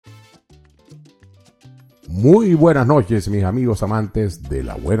Muy buenas noches, mis amigos amantes de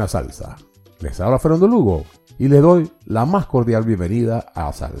la buena salsa. Les habla Fernando Lugo y les doy la más cordial bienvenida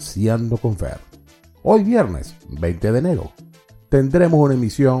a Salseando con Fer. Hoy viernes 20 de enero tendremos una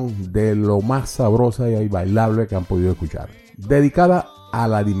emisión de lo más sabrosa y bailable que han podido escuchar, dedicada a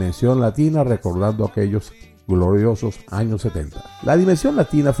la Dimensión Latina, recordando aquellos gloriosos años 70. La Dimensión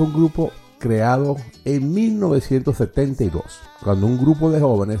Latina fue un grupo creado en 1972, cuando un grupo de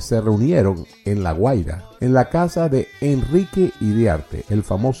jóvenes se reunieron en La Guaira, en la casa de Enrique Iriarte, el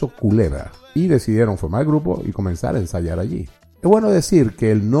famoso Culebra, y decidieron formar el grupo y comenzar a ensayar allí. Es bueno decir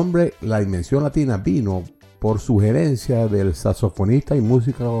que el nombre La Dimensión Latina vino por sugerencia del saxofonista y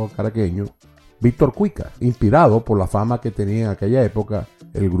músico caraqueño Víctor Cuica, inspirado por la fama que tenía en aquella época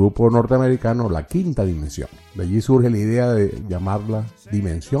el grupo norteamericano La Quinta Dimensión. De allí surge la idea de llamarla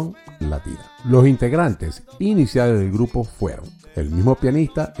Dimensión Latina. Los integrantes iniciales del grupo fueron el mismo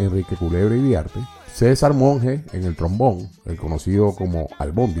pianista Enrique Culebra Iriarte, César Monge en el trombón, el conocido como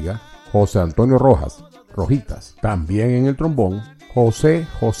Albóndiga, José Antonio Rojas, Rojitas, también en el trombón,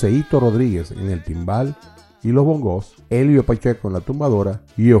 Joseito Rodríguez en el timbal y los bongos, Elio Pacheco en la tumbadora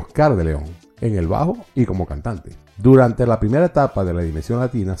y Oscar de León en el bajo y como cantante. Durante la primera etapa de la Dimensión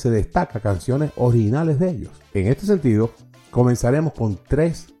Latina se destacan canciones originales de ellos. En este sentido, comenzaremos con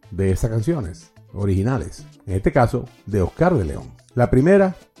 3 de esas canciones originales, en este caso de Oscar de León. La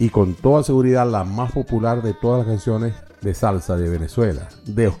primera, y con toda seguridad la más popular de todas las canciones de salsa de Venezuela,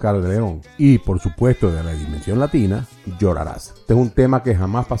 de Oscar de León, y por supuesto de la Dimensión Latina, Llorarás. Este es un tema que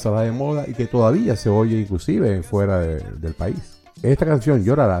jamás pasará de moda y que todavía se oye inclusive fuera del país. Esta canción,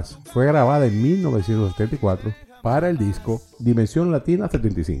 Llorarás, fue grabada en 1974 para el disco Dimensión Latina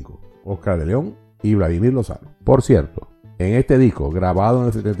 75, Oscar de León y Vladimir Lozano. Por cierto, en este disco, grabado en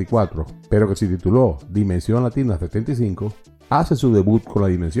el 74, pero que se tituló Dimensión Latina 75, hace su debut con la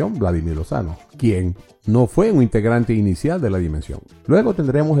Dimensión Vladimir Lozano, quien no fue un integrante inicial de la Dimensión. Luego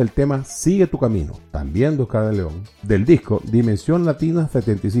tendremos el tema Sigue tu camino, también de Oscar de León, del disco Dimensión Latina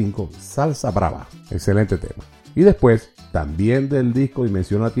 75, Salsa Brava. Excelente tema. Y después, también del disco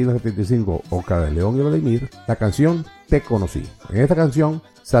Dimensión Latina 75, Oscar de León y Vladimir, la canción Te Conocí. En esta canción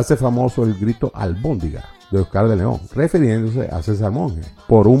se hace famoso el grito Albóndiga de Oscar de León, refiriéndose a César Monge,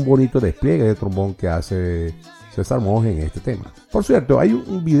 por un bonito despliegue de trombón que hace César Monge en este tema. Por cierto, hay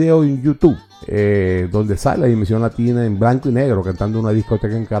un video en YouTube donde sale la Dimensión Latina en blanco y negro cantando en una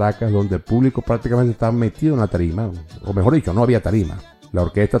discoteca en Caracas, donde el público prácticamente estaba metido en la tarima, o mejor dicho, no había tarima. La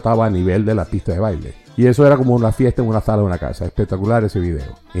orquesta estaba a nivel de la pista de baile. Y eso era como una fiesta en una sala de una casa. Espectacular ese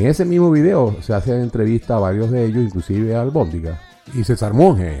video. En ese mismo video se hace entrevista a varios de ellos, inclusive a Albóndiga. Y César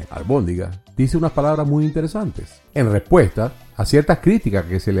Monge, Albóndiga, dice unas palabras muy interesantes en respuesta a ciertas críticas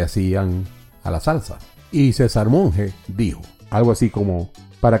que se le hacían a la salsa. Y César Monge dijo algo así como: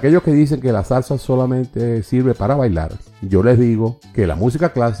 para aquellos que dicen que la salsa solamente sirve para bailar, yo les digo que la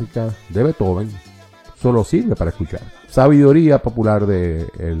música clásica de Beethoven solo sirve para escuchar. Sabiduría popular de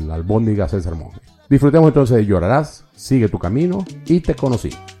el Albóndiga César Monge. Disfrutemos entonces de Llorarás, Sigue tu camino y Te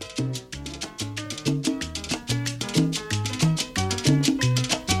Conocí.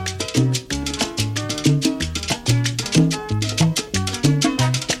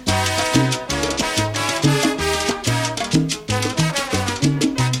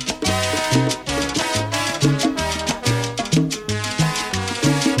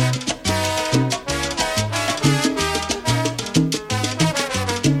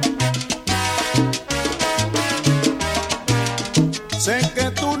 Sé que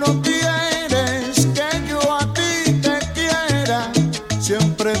tú no quieres que yo a ti te quiera,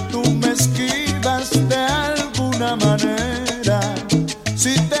 siempre tú me esquivas de alguna manera.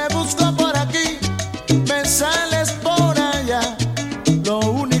 Si te busco por aquí, me sales por allá. Lo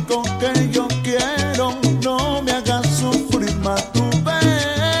único que yo quiero, no me hagas sufrir más, tú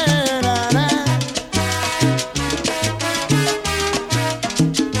verás.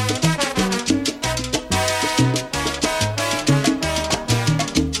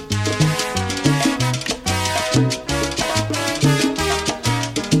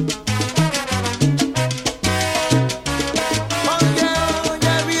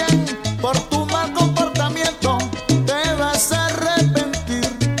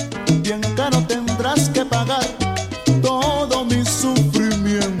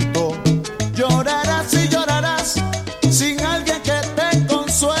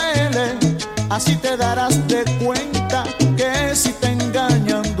 Así te darás de cuenta que si te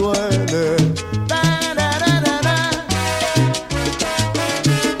engañan duele.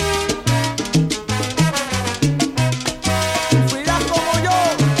 Sufrirás como yo.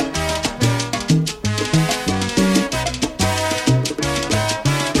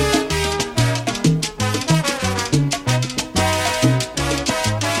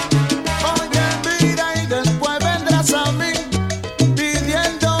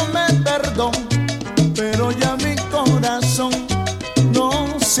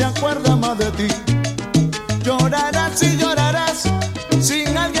 se acuerda más de ti. Llorarás y llorarás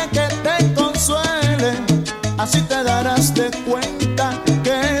sin alguien que te consuele. Así te darás de cuenta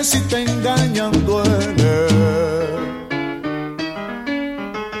que si te engañan duele.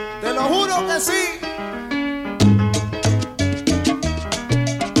 Te lo juro que sí.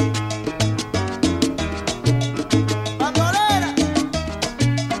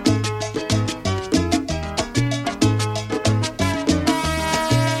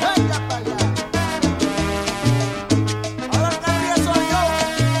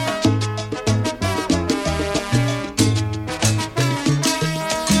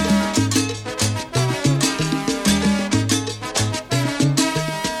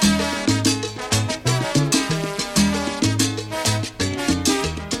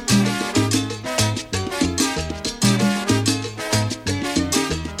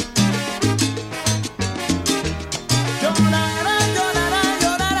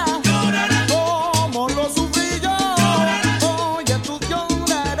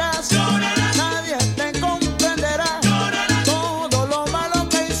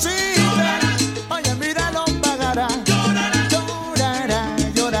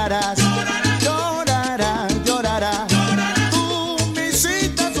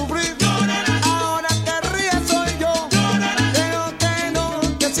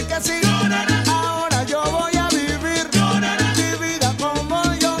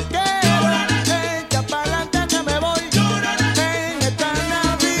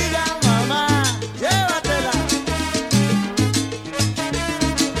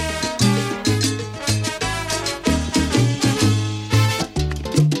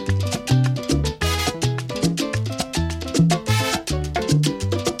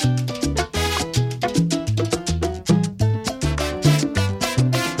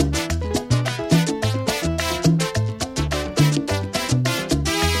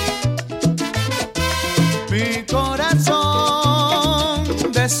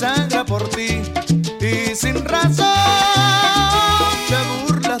 Sangra por ti y sin razón te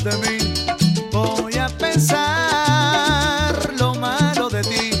burlas de mí. Voy a pensar lo malo de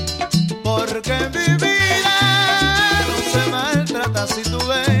ti, porque mi vida no se maltrata si tú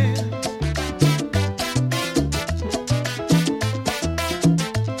ves.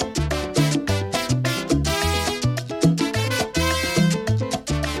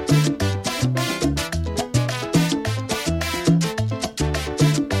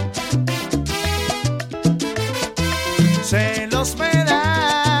 Celos me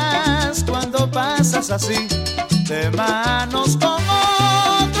das cuando pasas así, de manos con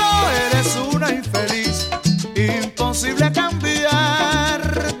otro. Eres una infeliz, imposible cambiar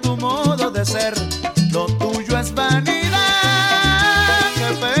tu modo de ser. Lo tuyo es vanidad, qué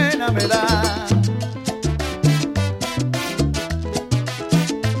pena me da.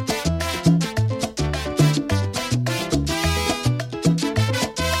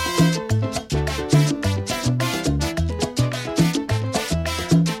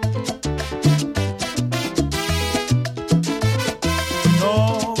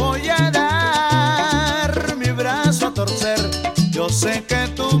 Yo sé que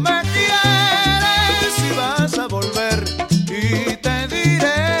tú me quieres y vas a volver, y te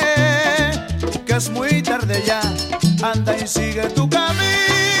diré que es muy tarde ya. Anda y sigue tu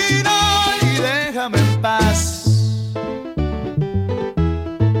camino y déjame en paz.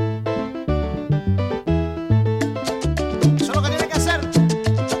 Eso es lo que tiene que hacer.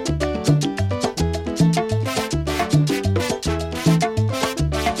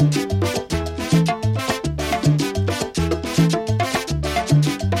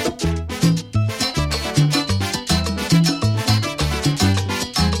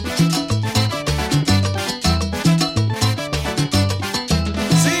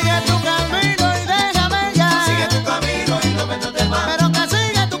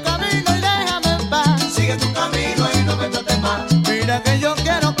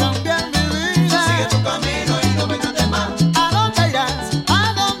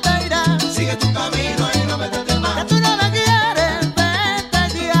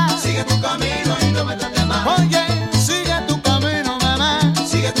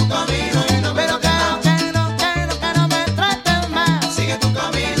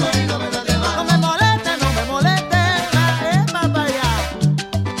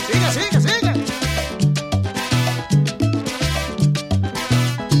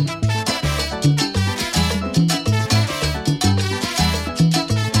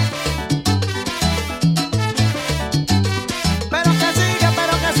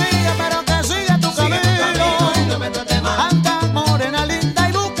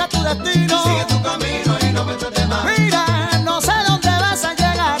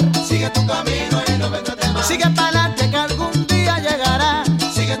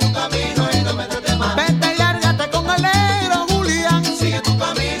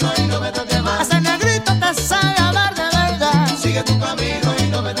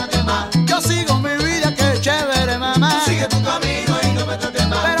 y no me trates mal. Yo sigo mi vida, que chévere, mamá. Sigue tu camino y no me trates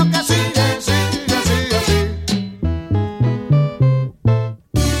mal. Pero que sigue, sigue, sigue así.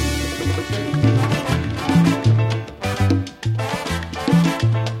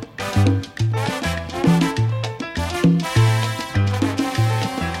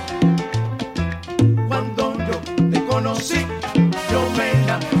 Cuando yo te conocí, yo me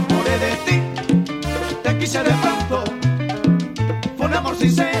enamoré de ti. Te quise de pronto, fue un amor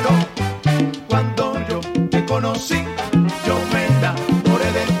sincero. Cuando yo te conocí, yo me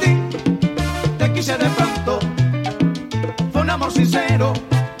enamoré de ti. Te quise de pronto, fue un amor sincero.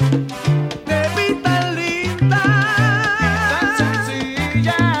 Te vi tan linda, tan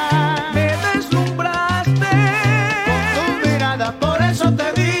sencilla, me deslumbraste con tu mirada, por eso te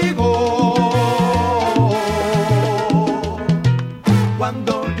digo.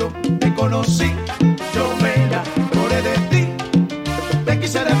 Cuando yo te conocí, yo me enamoré de ti. Te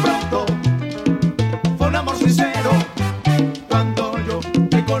quise de pronto, fue un amor sincero. Cuando yo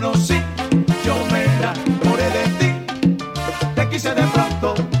te conocí, yo me enamoré de ti. Te quise de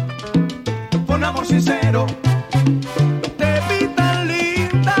pronto, fue un amor sincero. Te vi tan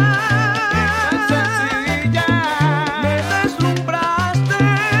linda, tan sencilla, me deslumbraste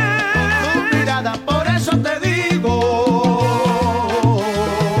con tu mirada, por eso te digo.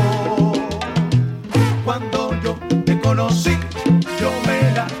 Cuando yo te conocí, yo me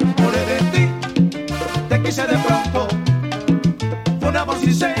enamoré de ti. Te quise de pronto, fue un amor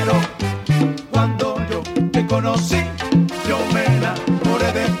sincero. Cuando yo te conocí, yo me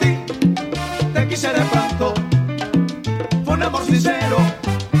enamoré de ti. Te quise de pronto, fue un amor sincero.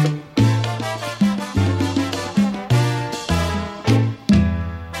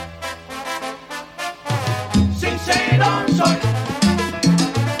 Sincero soy.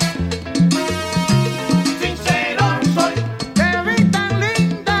 Sincero soy. Te vi tan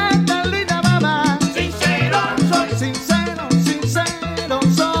linda, mamá. Sincero soy. Sincero, sincero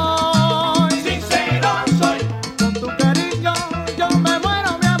soy. Sincero soy. Con tu cariño yo me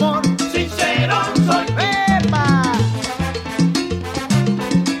muero, mi amor. Sincero soy. ¡Epa!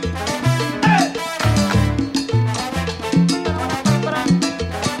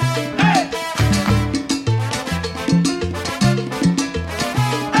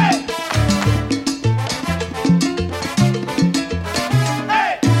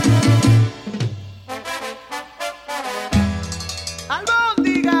 ¡Eh!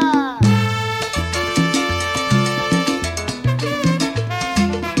 ¡Albóndiga!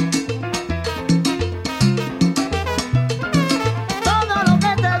 Todo lo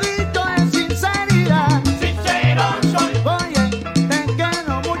que te he dicho es sinceridad. Sincero soy. Oye, te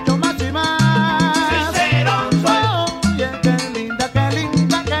quiero mucho más y más. Sincero soy. Oye, qué linda, qué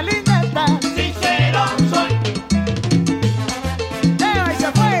linda, qué linda estás. Sincero soy. ¡Ahí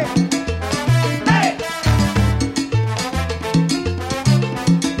se fue! ¡Eh! ¡Eh!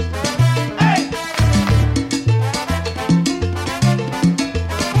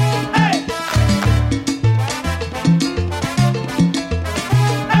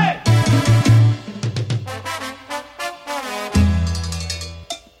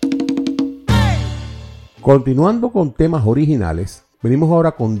 Continuando con temas originales, venimos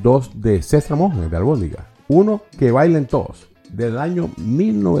ahora con dos de César Monge de Albóndiga. Uno, Que bailen todos, del año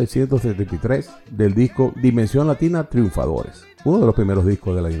 1973, del disco Dimensión Latina Triunfadores, uno de los primeros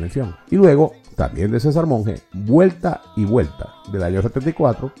discos de la Dimensión. Y luego, también de César Monge, Vuelta y Vuelta, del año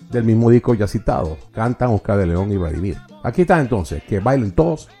 74, del mismo disco ya citado, cantan Oscar de León y Vladimir. Aquí está entonces Que bailen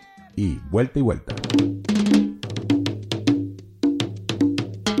todos y Vuelta y Vuelta.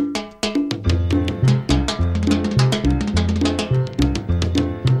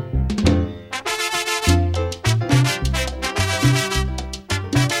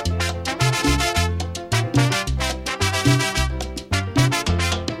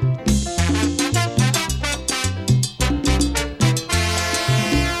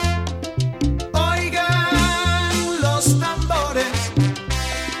 Oigan los tambores,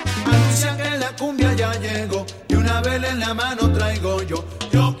 anuncian que la cumbia ya llegó y una vela en la mano traigo yo.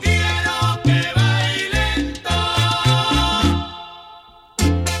 Yo quiero que bailen todos.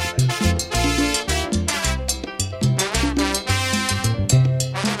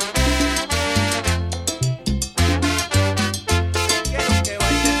 Quiero que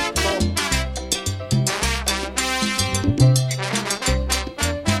bailen todos.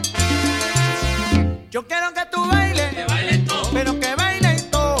 Yo quiero que tú bailes, Que bailen todos, pero que bailen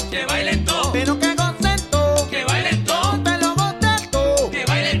todos, que bailen todos, pero que gocen todos, que bailen todos, te lo gozas tú, que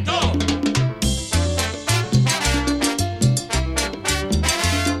bailen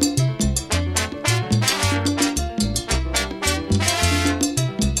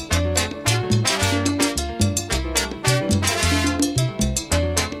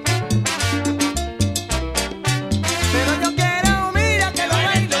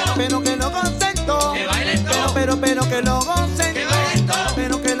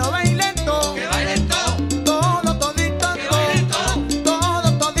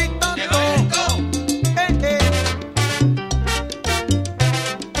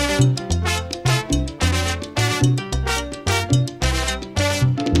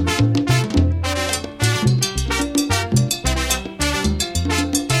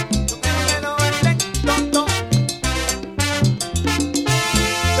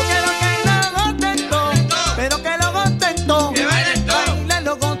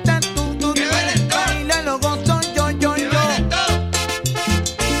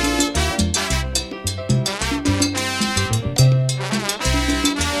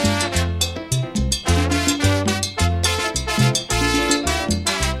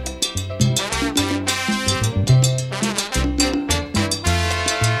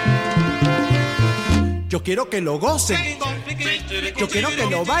Yo quiero que lo gocen, yo quiero que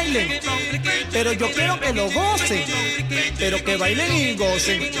lo bailen, pero yo quiero que lo gocen, pero que bailen y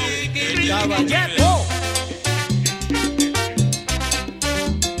gocen. Caballero.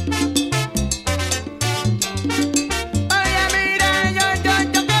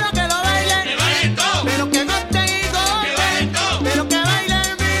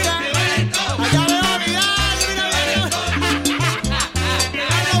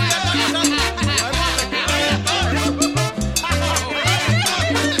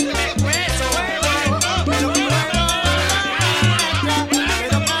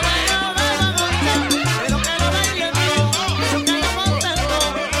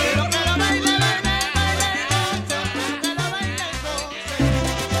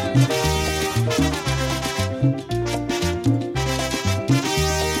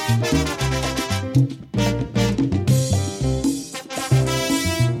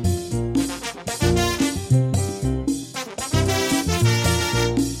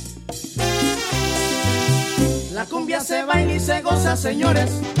 Se baila y se goza, señores,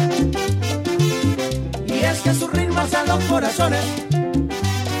 y es que sus ritmos a los corazones.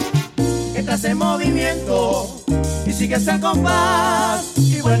 Entras en movimiento y sigues el compás,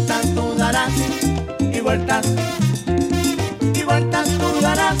 y vueltas tú darás, y vueltas tú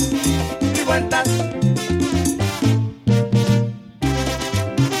darás, y vueltas.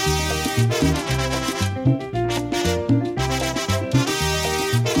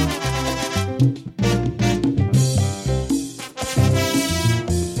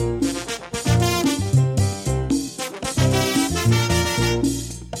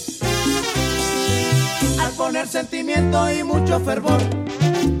 Sentimiento y mucho fervor,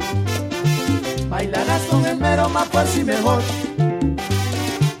 bailarás con el mero más fuerte y mejor.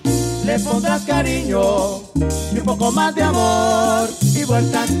 Le pondrás cariño y un poco más de amor, y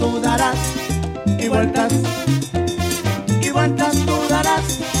vueltas tú darás, y vueltas tú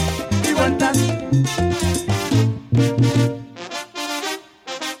darás, y vueltas.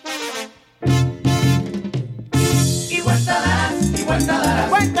 Y vuelta darás, y vuelta darás,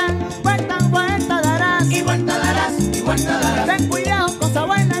 vuelta darás, y vuelta darás, y vuelta darás. Ten cuidado, cosa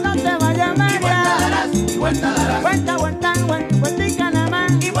buena, no te vayas a marear. Y vuelta darás, y vuelta darás, vueltica nada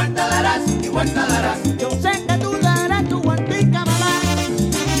más. Y vuelta darás, y vuelta darás. Yo sé que tú darás tu vueltica, mamá.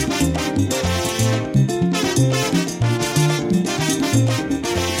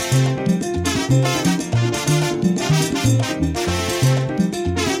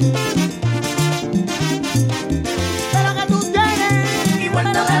 Pero que tú tienes, y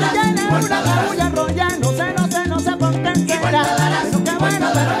vuelta darás, y vuelta darás. No sé por qué será. Pero qué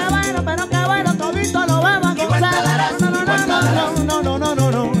bueno, todito lo vamos a gozar.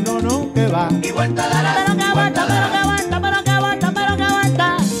 No, que va. Y vuelta darás. Pero que aguanta.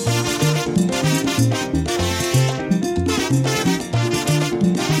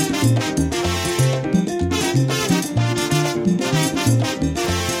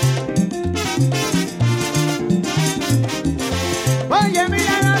 Oye,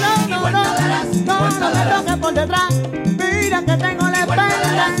 mira, no me toques por detrás. Mira que tengo la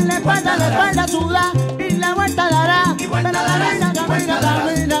espalda suda, y la vuelta dará. Y vuelta darás,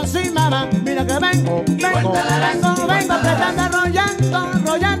 camina, sí, mamá. Mira que vengo apretando,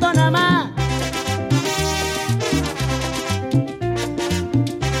 arrollando nada más.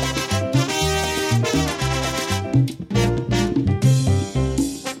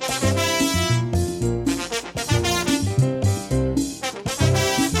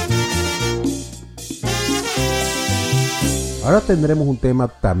 Ahora tendremos un tema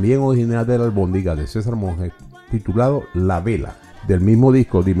también original de la albóndiga de César Monge, titulado La Vela, del mismo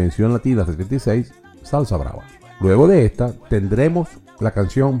disco Dimensión Latina 76, Salsa Brava. Luego de esta tendremos la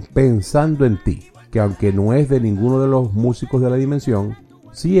canción Pensando en Ti, que aunque no es de ninguno de los músicos de la Dimensión,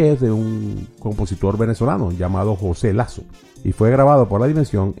 sí es de un compositor venezolano llamado José Lazo, y fue grabado por la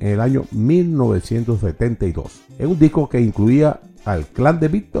Dimensión en el año 1972, en un disco que incluía al Clan de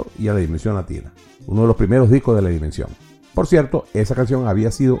Víctor y a la Dimensión Latina, uno de los primeros discos de la Dimensión. Por cierto, esa canción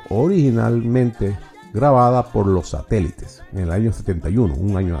había sido originalmente grabada por Los Satélites en el año 71,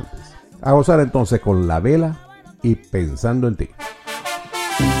 un año antes. A gozar entonces con La Vela y Pensando en Ti.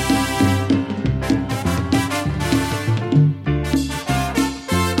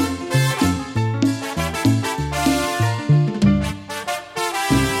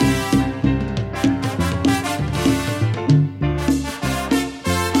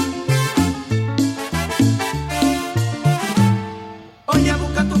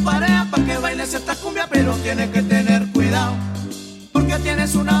 Pero tienes que tener cuidado, porque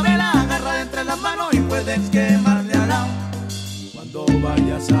tienes una vela agarrada entre las manos y puedes quemarle al lado. Cuando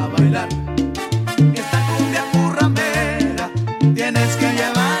vayas a bailar, esta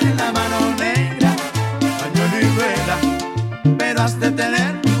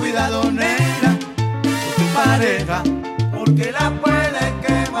cuidado, negra, con tu pareja, porque la puede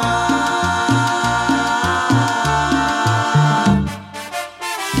quemar.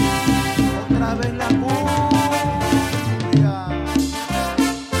 Otra vez la cumbia.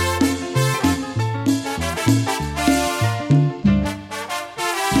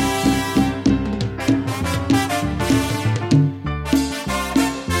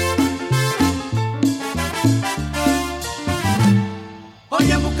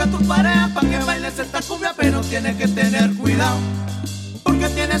 Oye, busca tu pareja pa' que bailes esta cumbia, pero tienes que tener cuidado, porque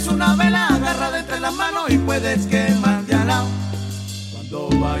tienes una vela agarrada entre las manos y puedes quemarte al lado. Cuando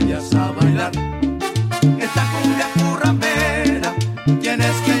vayas a bailar esta cumbia currambera,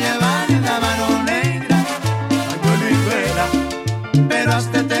 tienes que llevar en la mano negra pañuelo y vela, pero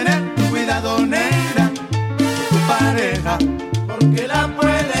has de tener cuidado, negra, con tu pareja, porque la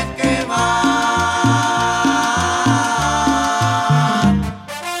puedes quemar.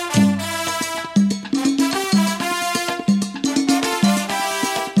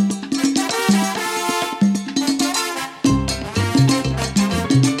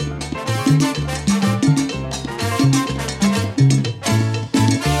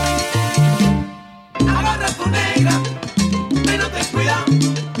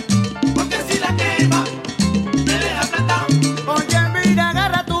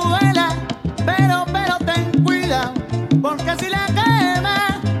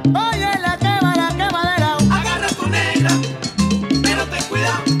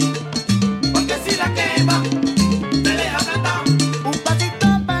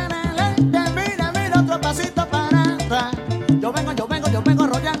 Yo vengo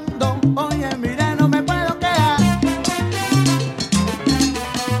rollando, oye, mira, no me puedo quedar.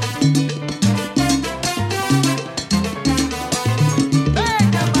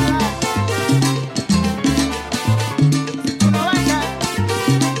 Venga, para. Si tú no bailas,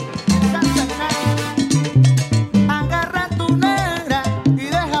 agarra tu negra y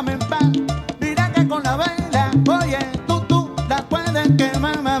déjame en paz. Mira que con la vela, oye, tú la puedes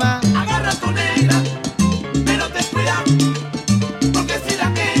quemar, mamá. Agarra tu negra, pero ten cuidado, porque si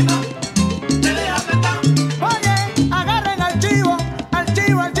la quema, te deja apretado. Oye, agarren al chivo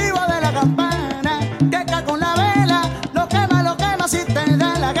de la campana, que acá con la vela lo quema si te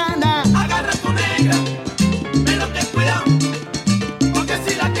da la gana. Agarra tu negra, pero ten cuidado, porque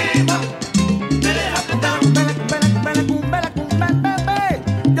si la quema, te deja apretado. Bebé,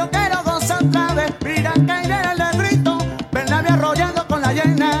 yo quiero gozar otra vez. Mira que viene el negrito, Vladimir arrollando con la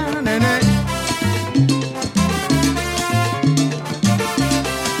llena, nene.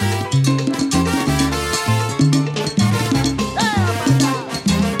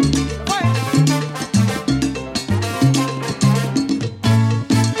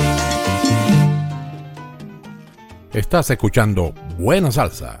 Estás escuchando Buena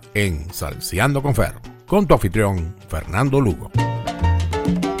Salsa en Salseando con Fer, con tu anfitrión Fernando Lugo.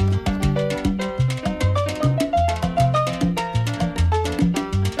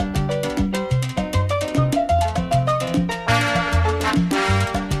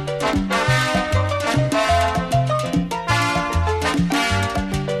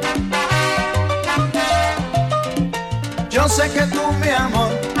 Yo sé que tú, mi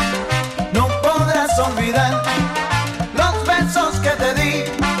amor, no podrás olvidar los besos que te di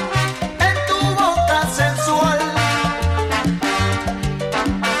en tu boca sensual.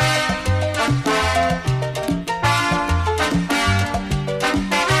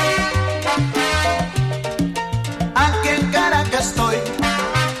 Aquí en Caracas estoy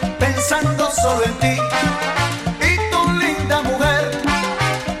pensando solo en ti, y tu linda mujer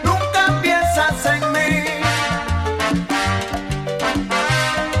nunca piensas en mí.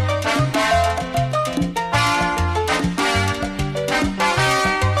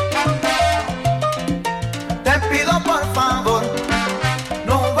 Te pido por favor,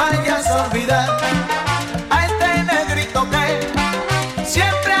 no vayas a olvidar a este negrito que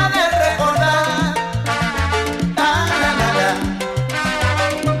siempre ha de recordar. Ah, la, la, la.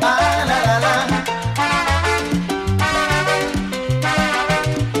 Ah, la, la, la.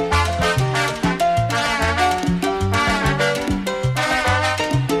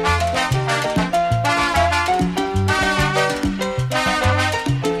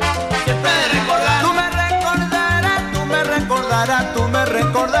 Siempre recordar. Tú me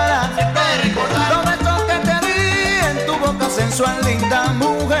recordarás. Siempre recordarás los besos que te di en tu boca sensual, linda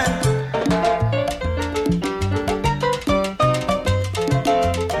mujer.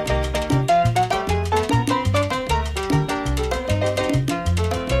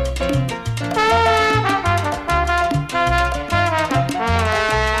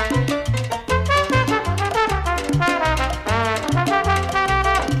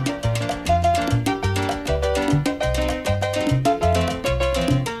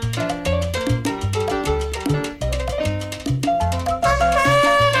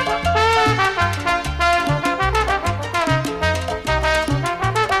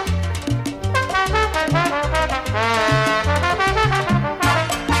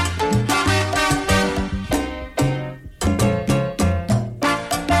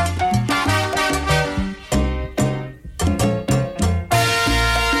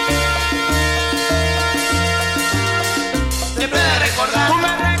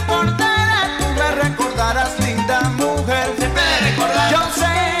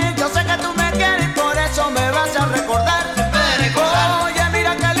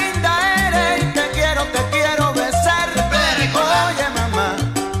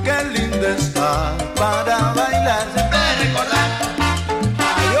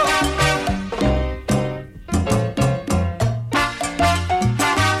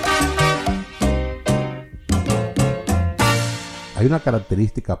 hay una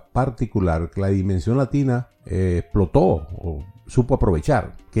característica particular que la dimensión latina explotó o supo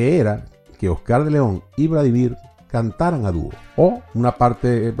aprovechar, que era que Oscar de León y Vladimir cantaran a dúo, o una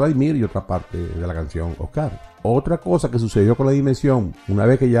parte Vladimir y otra parte de la canción Oscar. Otra cosa que sucedió con la dimensión, una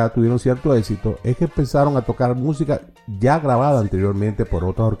vez que ya tuvieron cierto éxito, es que empezaron a tocar música ya grabada anteriormente por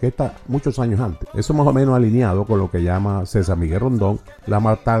otras orquestas muchos años antes. Eso más o menos alineado con lo que llama César Miguel Rondón la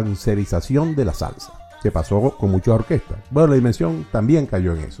matancerización de la salsa, que pasó con muchas orquestas. Bueno, la dimensión también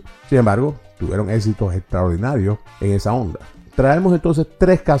cayó en eso. Sin embargo, tuvieron éxitos extraordinarios en esa onda. Traemos entonces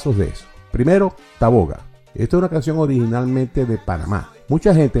 3 casos de eso. Primero, Taboga. Esta es una canción originalmente de Panamá.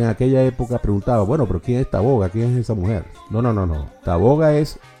 Mucha gente en aquella época preguntaba, bueno, pero ¿quién es Taboga? ¿Quién es esa mujer? No. Taboga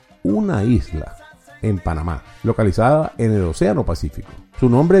es una isla en Panamá, localizada en el Océano Pacífico. Su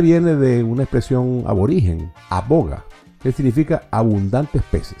nombre viene de una expresión aborigen, aboga, que significa abundantes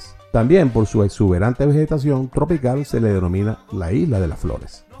peces. También por su exuberante vegetación tropical se le denomina la Isla de las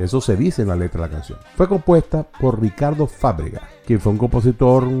Flores. Eso se dice en la letra de la canción. Fue compuesta por Ricardo Fábrega, quien fue un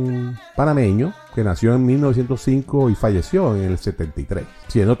compositor panameño que nació en 1905 y falleció en el 73,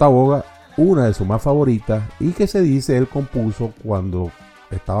 siendo Taboga una de sus más favoritas y que se dice él compuso cuando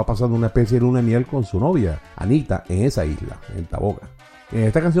estaba pasando una especie de luna de miel con su novia, Anita, en esa isla, en Taboga. En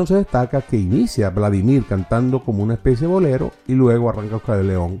esta canción se destaca que inicia Vladimir cantando como una especie de bolero y luego arranca Oscar de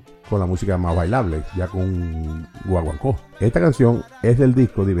León con la música más bailable, ya con guaguancó. Esta canción es del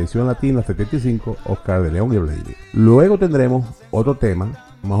disco Dimensión Latina 75, Oscar de León y Vladimir. Luego tendremos otro tema,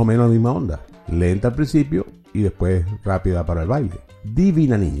 más o menos la misma onda, lenta al principio y después rápida para el baile.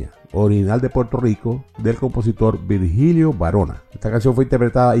 Divina Niña, original de Puerto Rico, del compositor Virgilio Barona. Esta canción fue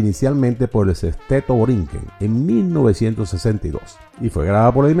interpretada inicialmente por el Sexteto Borinquen en 1962 y fue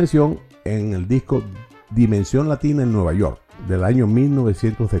grabada por la Dimensión en el disco Dimensión Latina en Nueva York del año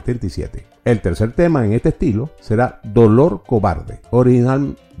 1977. El tercer tema en este estilo será Dolor Cobarde,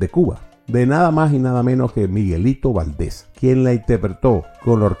 original de Cuba, de nada más y nada menos que Miguelito Valdés, quien la interpretó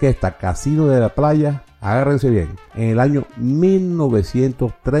con la orquesta Casino de la Playa, agárrense bien, en el año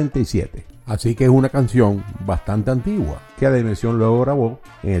 1937. Así que es una canción bastante antigua, que la Dimensión luego grabó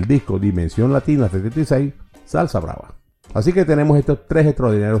en el disco Dimensión Latina 76, Salsa Brava. Así que tenemos estos 3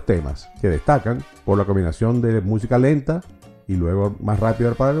 extraordinarios temas que destacan por la combinación de música lenta y luego más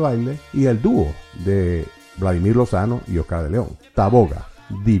rápida para el baile, y el dúo de Vladimir Lozano y Oscar de León, Taboga,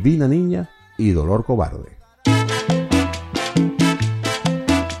 Divina Niña y Dolor Cobarde.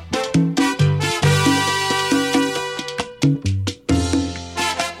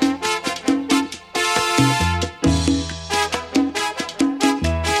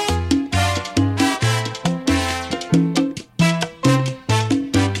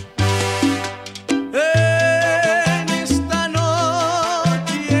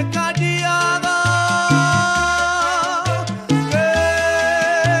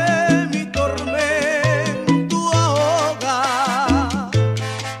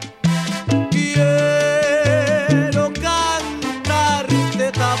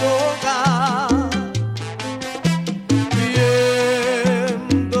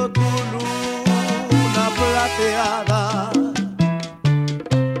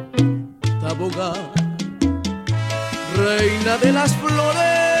 Taboga, reina de las flores,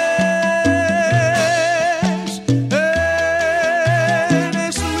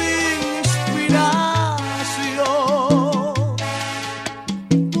 eres mi inspiración.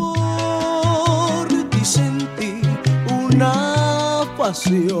 Por ti sentí una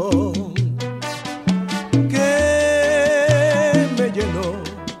pasión que me llenó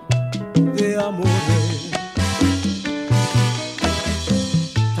de amores.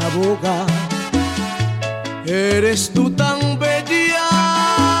 Taboga, eres tú tan bella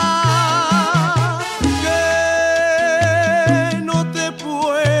que no te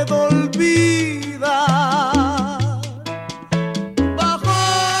puedo olvidar. Bajo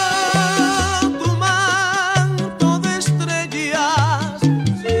tu manto de estrellas,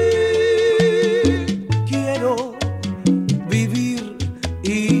 sí, quiero vivir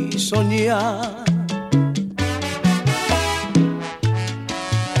y soñar.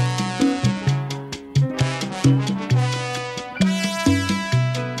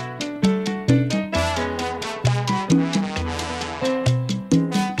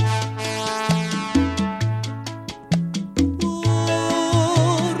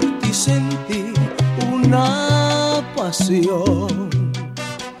 Sentí una pasión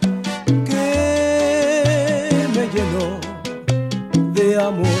que me llenó de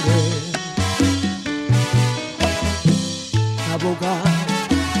amores. Taboga,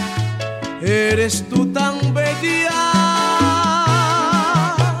 eres tú tan bella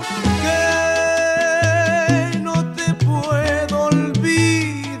que no te puedo olvidar.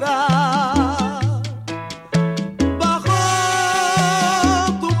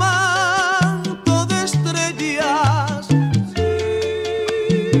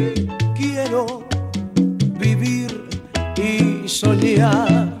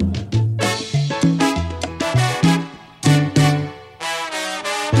 soñar.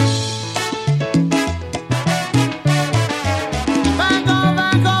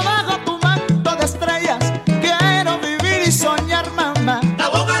 Bajo tu manto de estrellas, quiero vivir y soñar, mamá. La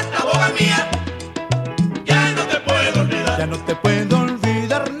boca mía, ya no te puedo olvidar. Ya no te puedo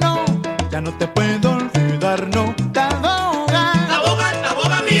olvidar, no. Ya no te puedo olvidar, no. La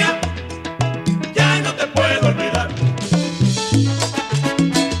boca mía, ya no te puedo olvidar.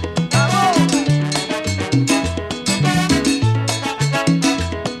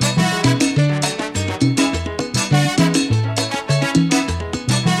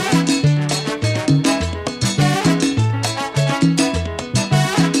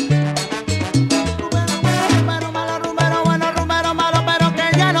 Rumero malo, pero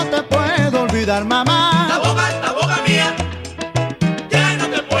que ya no te puedo olvidar, mamá. La boca mía, ya no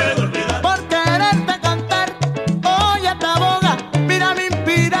te puedo olvidar. Por quererte cantar, oye esta boga, mira mi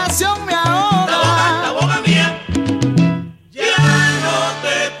inspiración me ahoga. La boca mía, ya no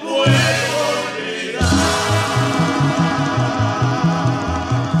te puedo olvidar.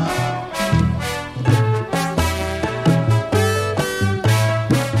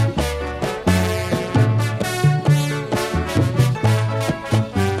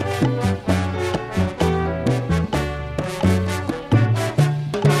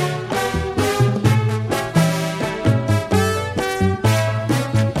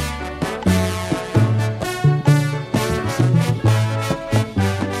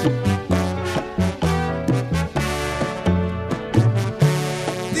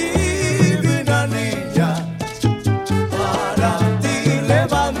 Divina niña, para ti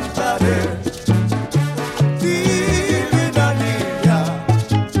levantaré. Divina niña,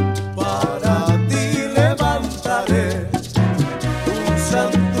 para ti levantaré un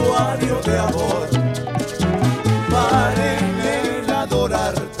santuario de amor para en él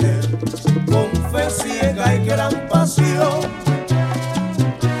adorarte con fe ciega y gran pasión.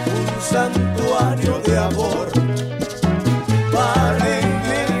 Un santuario de amor para en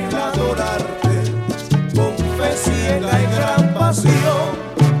él adorarte con fe ciega y gran pasión.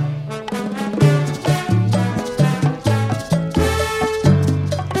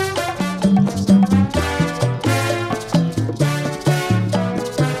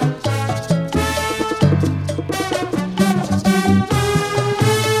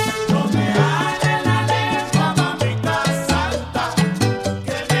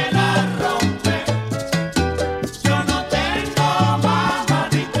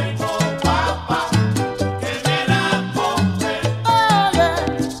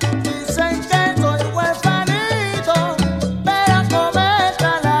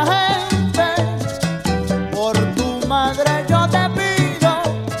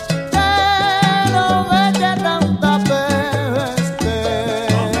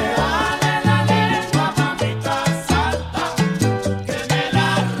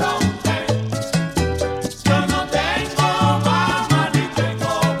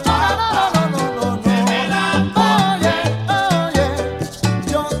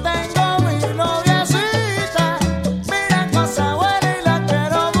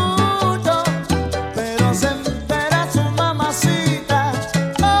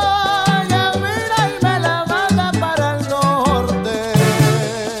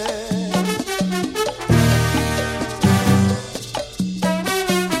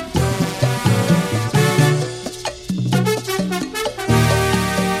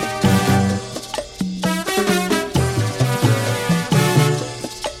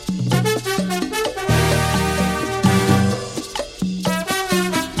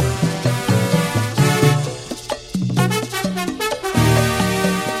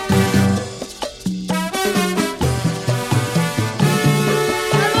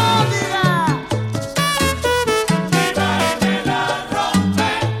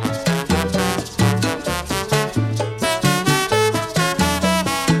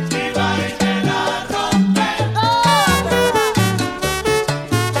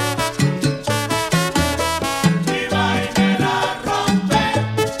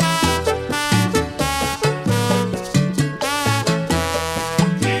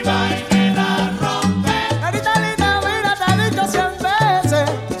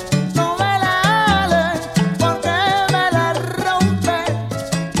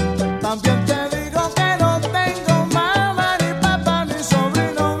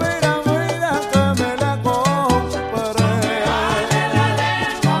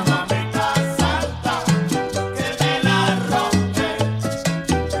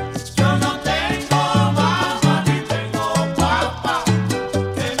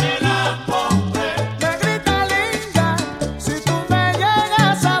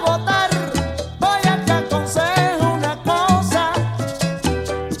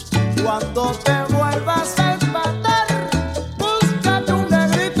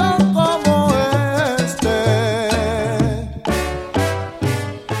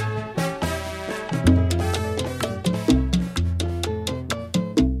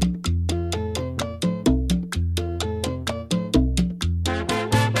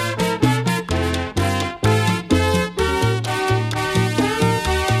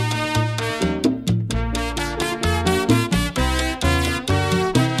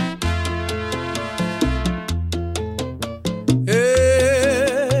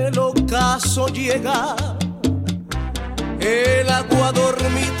 ocaso llega el agua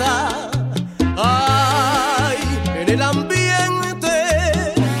dormita, ay, en el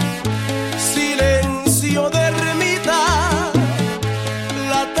ambiente, silencio de ermita,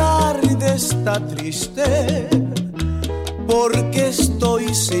 la tarde está triste, porque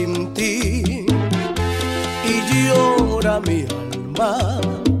estoy sin ti, y llora mi alma,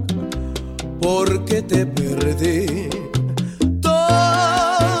 porque te perdí.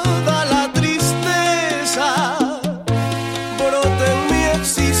 Toda la tristeza brota en mi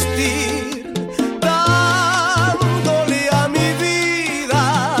existir, dándole a mi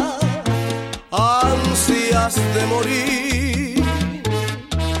vida ansias de morir,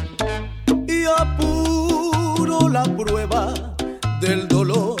 y apuro la prueba del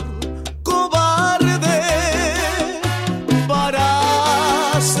dolor cobarde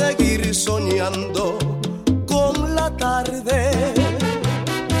para seguir soñando con la tarde,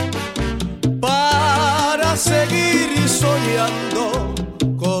 para seguir soñando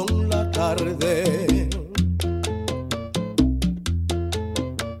con la tarde.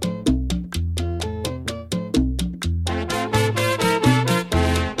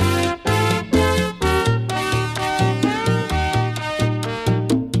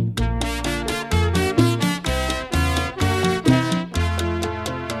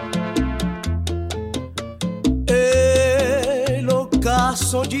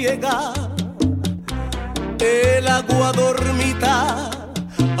 Llega el agua dormita,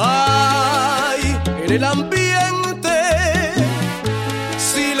 ay, en el ambiente,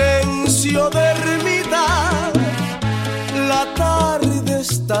 silencio de ermita, la tarde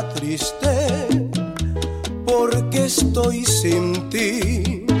está triste, porque estoy sin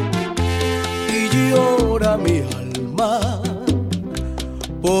ti, y llora mi alma,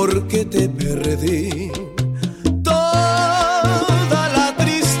 porque te perdí.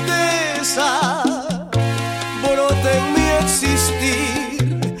 Brota en mi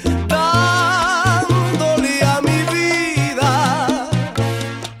existir, dándole a mi vida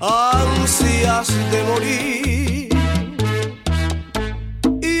ansias de morir,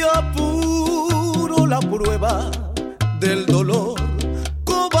 y apuro la prueba del dolor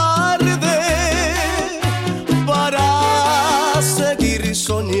cobarde para seguir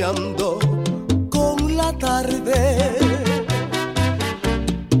soñando con la tarde,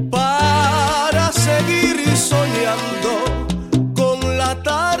 seguir soñando con la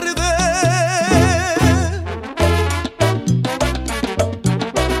tarde.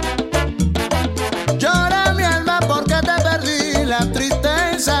 Llora mi alma porque te perdí, la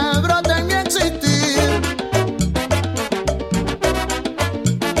tristeza brota en mi existir.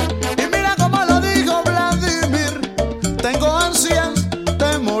 Y mira como lo dijo Vladimir, tengo ansias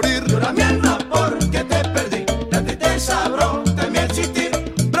de morir. Llora mi alma porque te perdí, la tristeza brota en mi existir.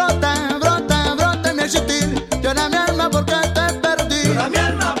 Llora mi alma porque te perdí. Llora mi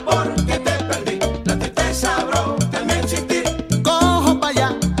alma porque te perdí, la tristeza brota en mi existir. Cojo pa'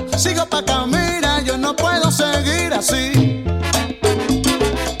 allá, sigo pa' acá, mira, yo no puedo seguir así.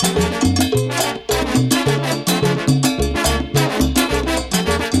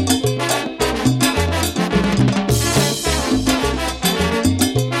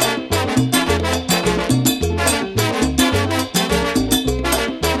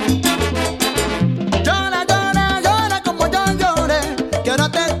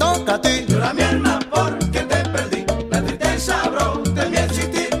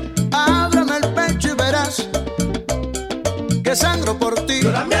 Que sangro por ti.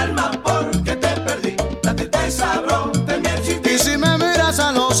 Llora mi alma porque te perdí, la tristeza brota en mi existir. Y si me miras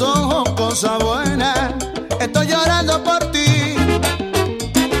a los ojos, cosa buena, estoy llorando por ti.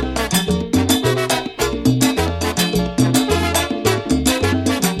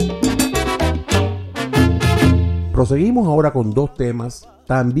 Proseguimos ahora con dos temas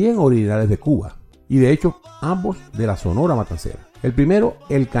también originales de Cuba, y de hecho ambos de la Sonora Matancera. El primero,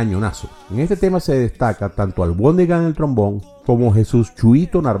 El Cañonazo. En este tema se destaca tanto Albóndiga en el trombón como Jesús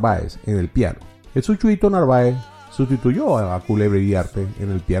Chuito Narváez en el piano. Jesús Chuito Narváez sustituyó a Culebra Iriarte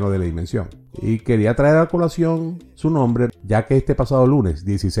en el piano de la Dimensión, y quería traer a colación su nombre ya que este pasado lunes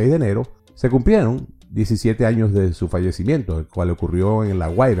 16 de enero se cumplieron 17 años de su fallecimiento, el cual ocurrió en La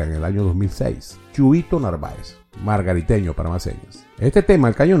Guaira en el año 2006. Chuito Narváez, margariteño para más señas. Este tema,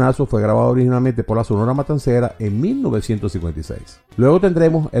 El Cañonazo, fue grabado originalmente por la Sonora Matancera en 1956. Luego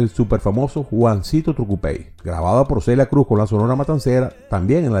tendremos el superfamoso Juancito Trucupey, grabado por Celia Cruz con la Sonora Matancera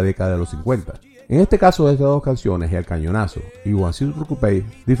también en la década de los 50. En este caso de estas dos canciones, El Cañonazo y Juancito Trucupey,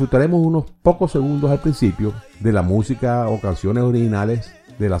 disfrutaremos unos pocos segundos al principio de la música o canciones originales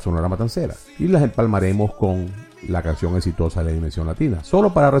de la Sonora Matancera y las empalmaremos con la canción exitosa de la dimensión latina,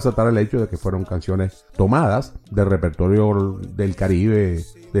 solo para resaltar el hecho de que fueron canciones tomadas del repertorio del Caribe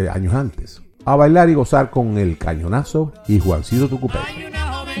de años antes. A bailar y gozar con El Cañonazo y Juancito Tucupey. Hay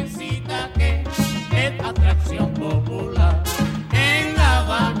una jovencita que es atracción popular en La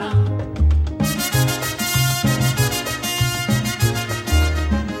Habana.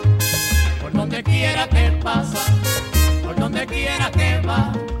 Por donde quiera que pasa, por donde quiera que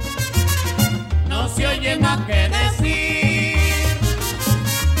va, no se oye más que decir.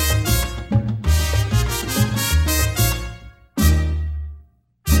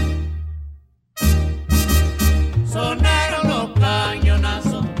 Sonaron los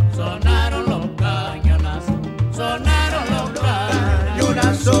cañonazos, sonaron los cañonazos, sonaron los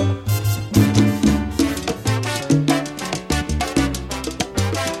cañonazos.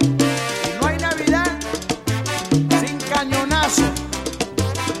 No hay Navidad sin cañonazo.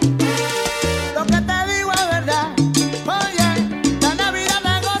 Lo que te digo es verdad. Oye, la Navidad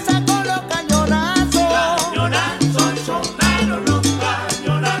me goza con los cañonazos. Cañonazos, sonaron los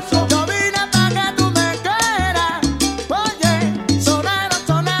cañonazos. Yo vine pa' que tú me quieras. Oye, sonaron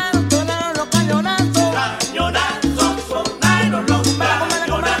los cañonazos. Cañonazos, sonaron los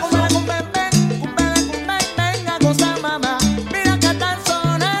cañonazos. Venga, goza, mamá. Mira que están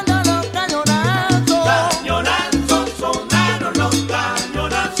sonando los cañonazos. Cañonazos, sonaron los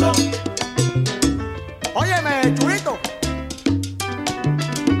cañonazos. Óyeme, chulito.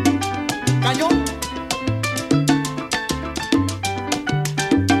 Cañón.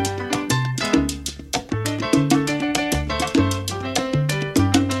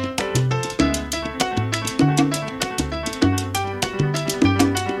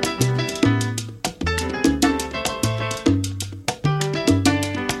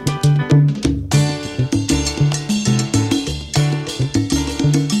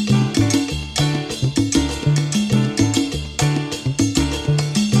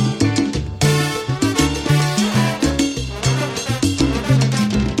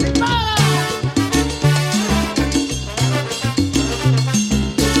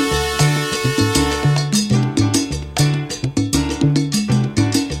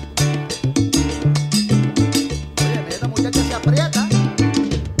 Oye, esta muchacha se aprieta.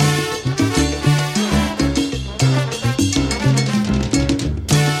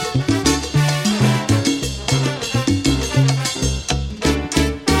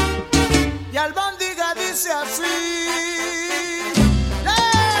 Y Albóndiga dice así.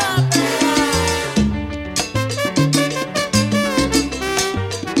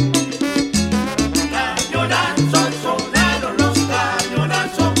 Cañonazos, sonaron los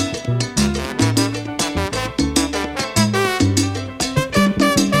cañonazos.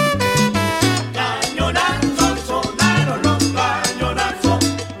 Cañonazos, sonaron los cañonazos.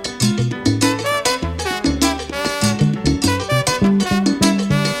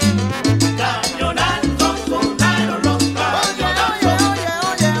 Cañonazos, sonaron los cañonazos.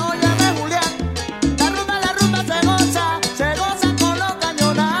 Óyeme, Julián. La rumba se goza con los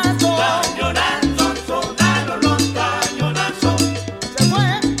cañonazos. Cañonazos, sonaron los cañonazos. Se fue.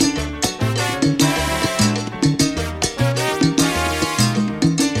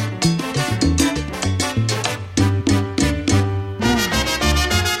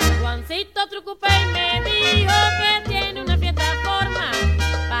 Juancito Trucupey me dijo que tiene una fiesta forma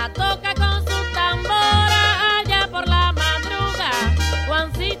pa' tocar con su tambora allá por la madruga.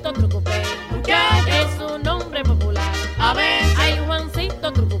 Juancito Trucupey es su nombre popular. A ver, Ay,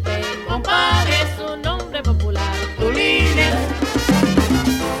 Juancito Trucupey compadre, es su nombre popular. tu líder.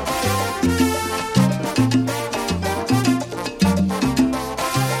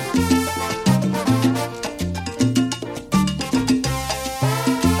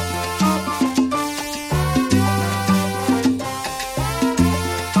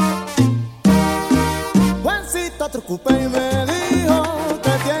 Juancito Trucupey me dijo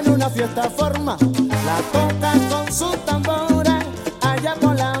que tiene una fiesta forma. La toca con su tambora allá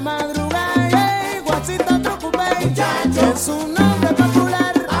por la madrugada. Hey, Juancito Trucupey Muchacho. es su nombre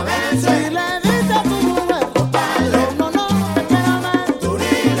popular. A veces. Si le dice a tu mujer, Compadre. no, te quiero más. Tu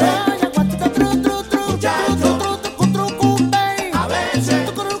líder. Oye, Juancito Muchacho. Trucupey. A veces.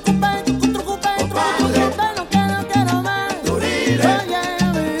 Trucupey, Compadre. no quiero más. Tu líder. Oye,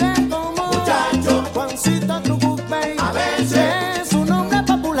 mira cómo Muchacho. Juancito Trucupey A veces. es su nombre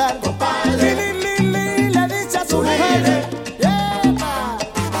popular. Compadre. Le dice a su Tu mujer, líder.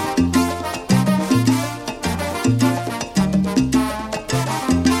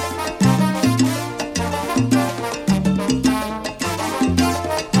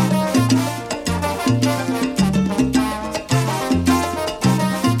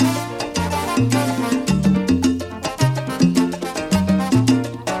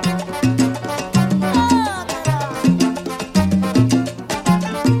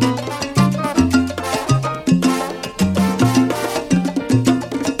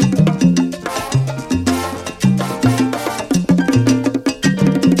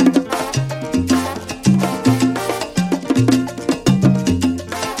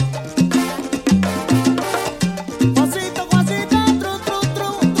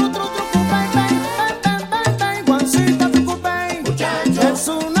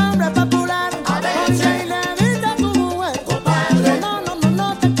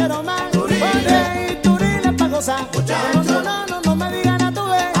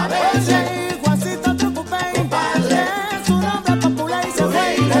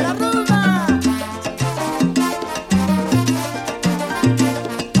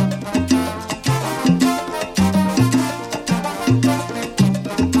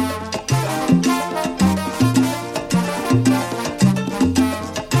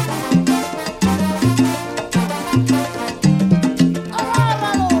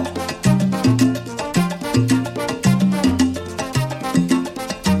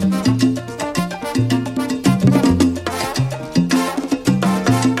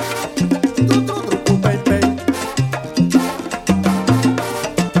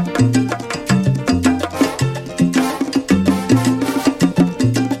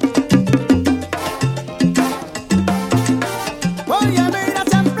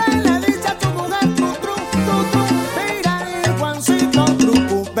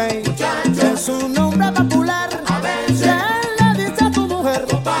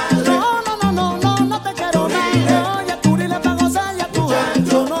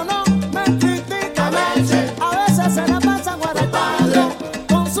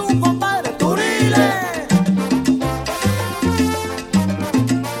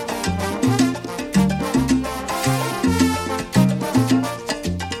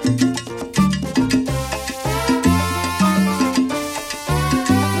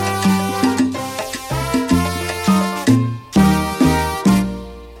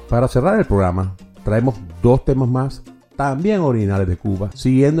 Para cerrar el programa, traemos 2 temas más, también originales de Cuba,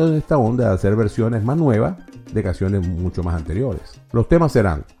 siguiendo en esta onda de hacer versiones más nuevas de canciones mucho más anteriores. Los temas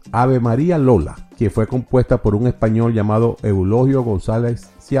serán Ave María Lola, que fue compuesta por un español llamado Eulogio González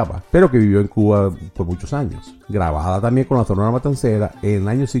Ciaba, pero que vivió en Cuba por muchos años, grabada también con la Sonora Matancera en el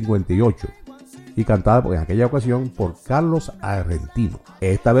año 58 y cantada en aquella ocasión por Carlos Argentino.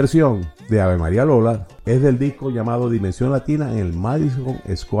 Esta versión de Ave María Lola es del disco llamado Dimensión Latina en el Madison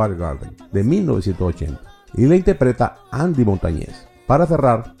Square Garden de 1980 y la interpreta Andy Montañez. Para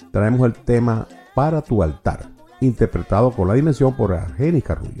cerrar, traemos el tema Para tu altar, interpretado con la Dimensión por Argenis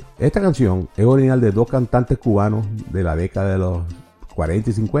Carrullo. Esta canción es original de 2 cantantes cubanos de la década de los 40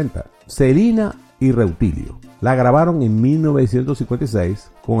 y 50, Celina y Reutilio. La grabaron en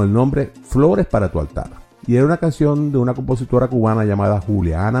 1956 con el nombre Flores para tu altar y era una canción de una compositora cubana llamada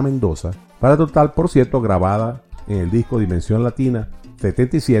Juliana Mendoza, para total, por cierto, grabada en el disco Dimensión Latina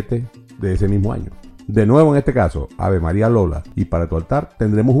 77 de ese mismo año. De nuevo, en este caso, Ave María Lola y Para tu altar,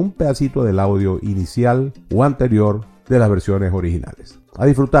 tendremos un pedacito del audio inicial o anterior de las versiones originales. A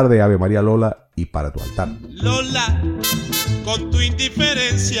disfrutar de Ave María Lola y Para tu altar. Lola, con tu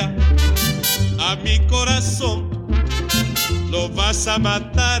indiferencia a mi corazón lo vas a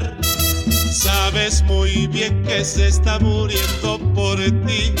matar. Sabes muy bien que se está muriendo por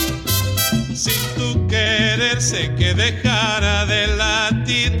ti. Sin tu querer sé que dejara de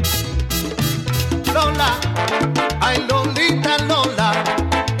latir. Lola, ay Lolita Lola,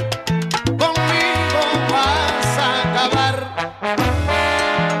 conmigo vas a acabar.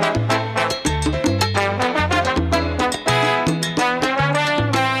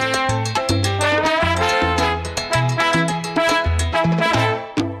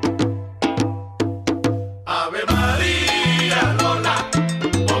 Ave María Lola,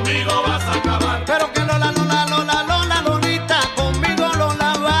 conmigo vas a acabar. Pero que Lola, Lola, Lola, Lola, Lolita, conmigo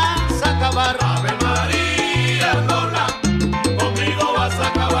Lola vas a acabar. Ave María Lola, conmigo vas a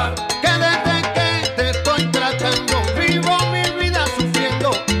acabar. Que desde que te estoy tratando, vivo mi vida sufriendo.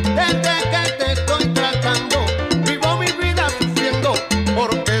 Desde que te estoy tratando, vivo mi vida sufriendo.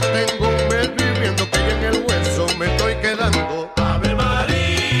 Porque tengo un mes viviendo que ya en el hueso me estoy quedando. Ave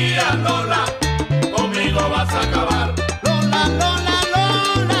María Lola, conmigo vas a acabar. Lola, Lola,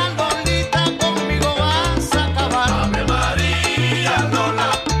 Lola, Lolita, conmigo vas a acabar. Ave María Lola,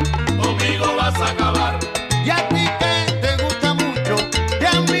 conmigo vas a acabar. Y a ti que te gusta mucho, y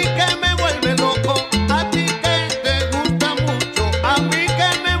a mí que me vuelve loco. A ti que te gusta mucho, a mí que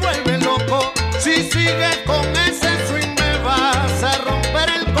me vuelve loco. Si sigues con ese swing me vas a romper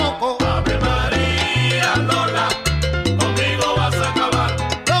el coco. Ave María Lola, conmigo vas a acabar.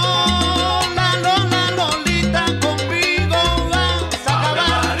 Lola, Lola, Lolita, conmigo vas a Ave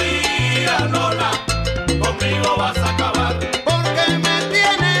acabar. María Lola, conmigo vas a acabar. Porque me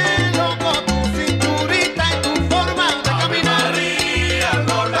tiene loco tu cinturita y tu forma de Ave caminar. María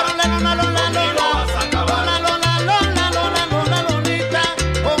Lola, Lola, Lola, Lola, conmigo Lola. vas a acabar. Lola, Lola, Lola, Lola, Lolita,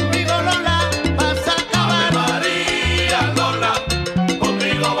 conmigo Lola vas a Ave acabar. María Lola,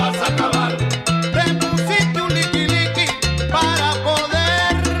 conmigo vas a acabar. Te pusiste un liqui liqui para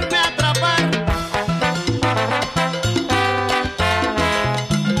poderme atrapar.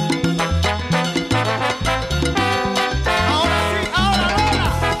 Ahora sí, ahora Lola.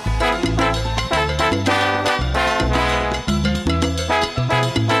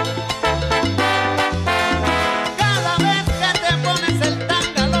 Cada vez que te pones el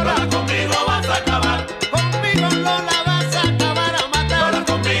tanga, Lola, Lola, conmigo vas a acabar. conmigo Lola vas a acabar a matar. Lola,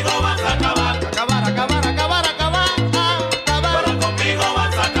 conmigo vas a acabar. Acabar, acabar, acabar, acabar, acabar. Lola, conmigo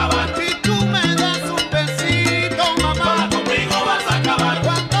vas a acabar. Si tú me das un besito, mamá, Lola, conmigo vas a acabar.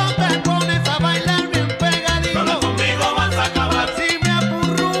 cuando te pones a bailar bien pegadito, Lola, conmigo vas a acabar. si me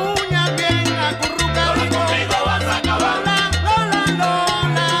apurruñas bien Lola, acurrucadito, conmigo vas a acabar. Lola, Lola,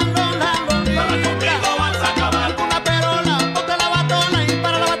 Lola, Lola, Lolita, conmigo vas a acabar. una perola, ponte la batona y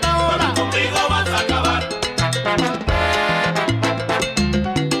para la bataola. Lola, conmigo vas a acabar.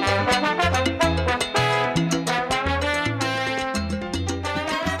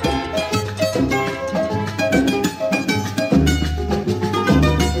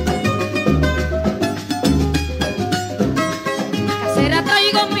 Casera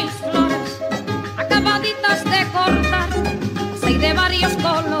traigo mis flores acabaditas de cortar, seis de varios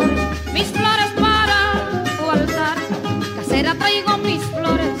colores, mis flores para tu altar. Casera traigo mis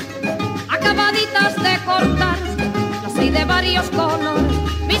flores acabaditas de cortar, las seis de varios colores,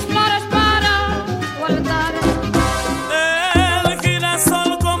 mis flores para tu altar. El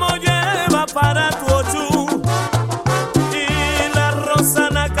girasol como lleva para tu ochú y la rosa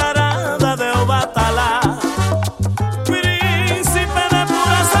nacarada de Obatalá, príncipe de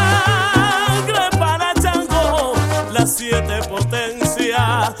pura sal.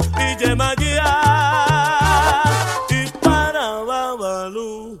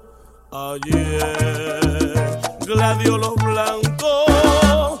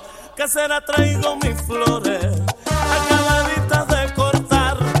 casera traigo mis flores, acabaditas de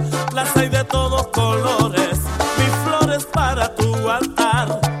cortar, las hay de todos colores, mis flores para tu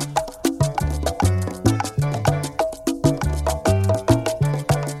altar.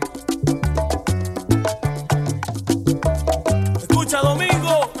 Escucha,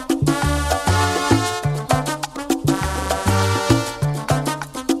 Domingo.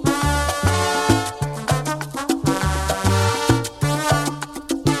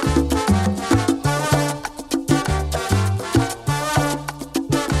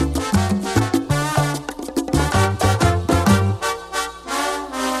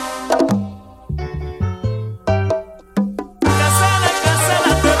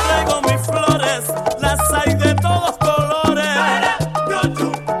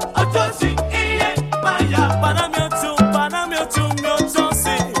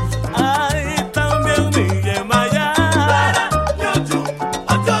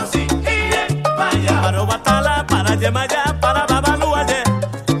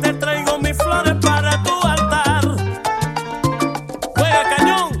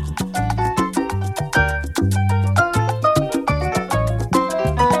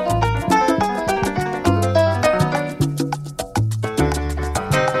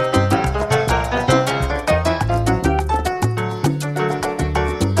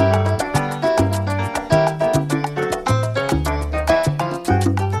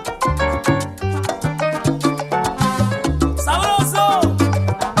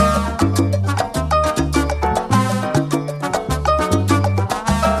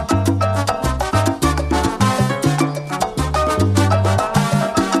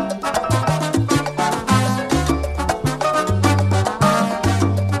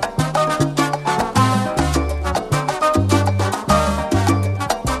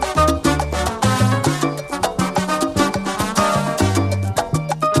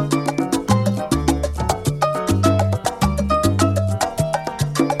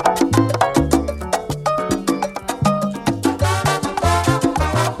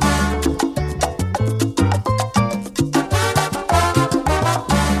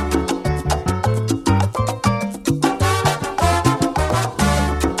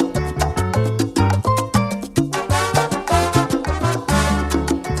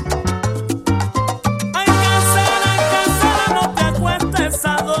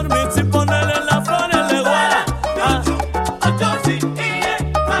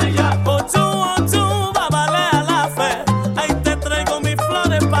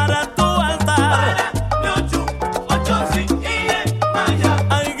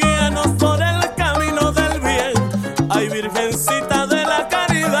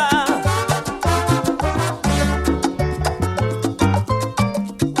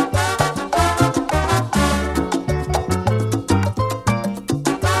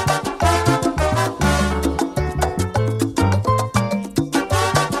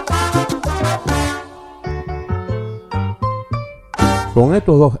 Con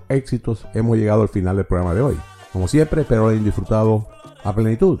estos dos éxitos hemos llegado al final del programa de hoy. Como siempre, espero hayan disfrutado a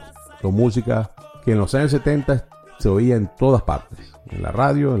plenitud con música que en los años 70 se oía en todas partes, en la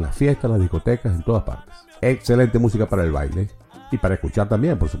radio, en las fiestas, en las discotecas, en todas partes. Excelente música para el baile y para escuchar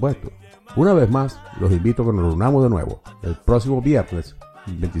también, por supuesto. Una vez más, los invito a que nos reunamos de nuevo el próximo viernes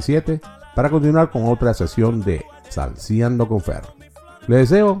 27 para continuar con otra sesión de Salseando con Fer. Les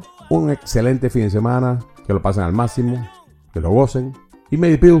deseo un excelente fin de semana, que lo pasen al máximo, que lo gocen, y me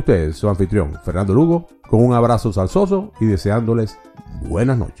despido de ustedes, su anfitrión Fernando Lugo, con un abrazo salsoso y deseándoles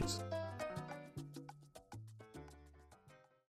buenas noches.